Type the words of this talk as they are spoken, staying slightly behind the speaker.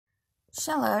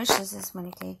Shalom, this is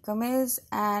Monica Gomez,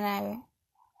 and I'm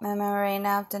memorizing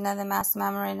out another mass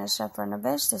memorizing chef for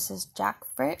Navish. This is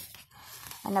Jackfruit,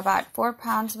 and about 4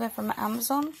 pounds of it from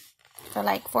Amazon for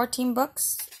like 14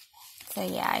 bucks. So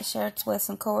yeah, I shared it with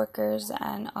some coworkers,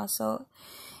 and also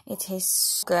it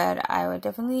tastes good. I would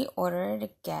definitely order it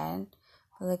again.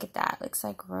 But look at that, looks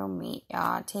like real meat.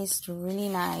 Yeah, it tastes really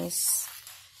nice.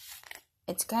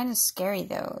 It's kind of scary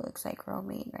though. It looks like real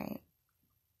meat, right?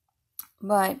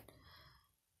 But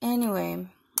anyway,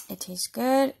 it tastes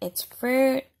good. It's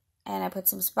fruit, and I put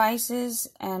some spices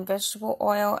and vegetable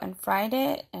oil and fried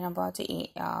it, and I'm about to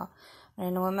eat, y'all. But I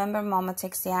know, remember, Mama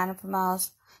takes the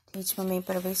animals, teach me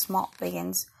but be smart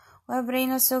vegans. Well,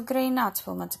 brain is so great, not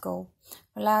for much to go.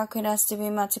 Allow us to be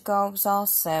much to go, all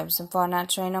serves, and for not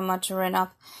train or much run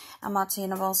up, and much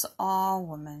animals, all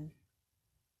women.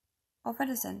 Oh, what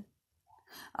is it?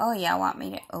 Oh, yeah, want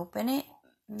me to open it?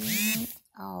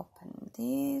 I'll open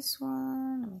this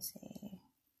one. Let me see.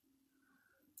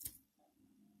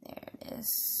 There it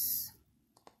is.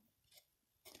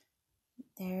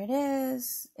 There it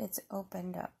is. It's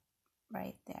opened up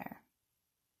right there.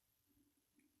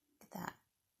 Look at that.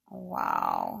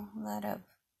 Wow. A lot of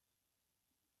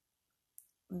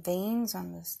veins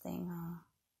on this thing, huh?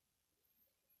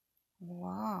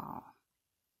 Wow.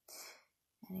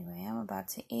 Anyway, I'm about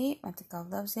to eat. Matika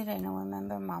loves it. I know,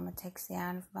 remember, Mama takes the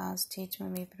animals, teach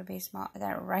me to be smart. I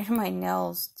got it right on my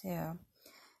nails, too.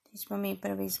 Teach me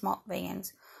to be smart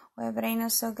vegans. Well, brain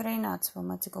is so great, not for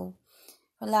much to go.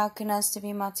 Allowing us to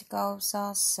be much to go,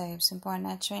 so saves and born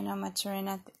that train on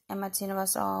Maturina and Martina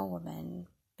was all women.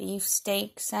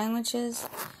 Beefsteak sandwiches,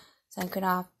 so I could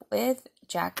off with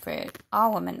jackfruit.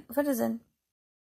 All women. What is it?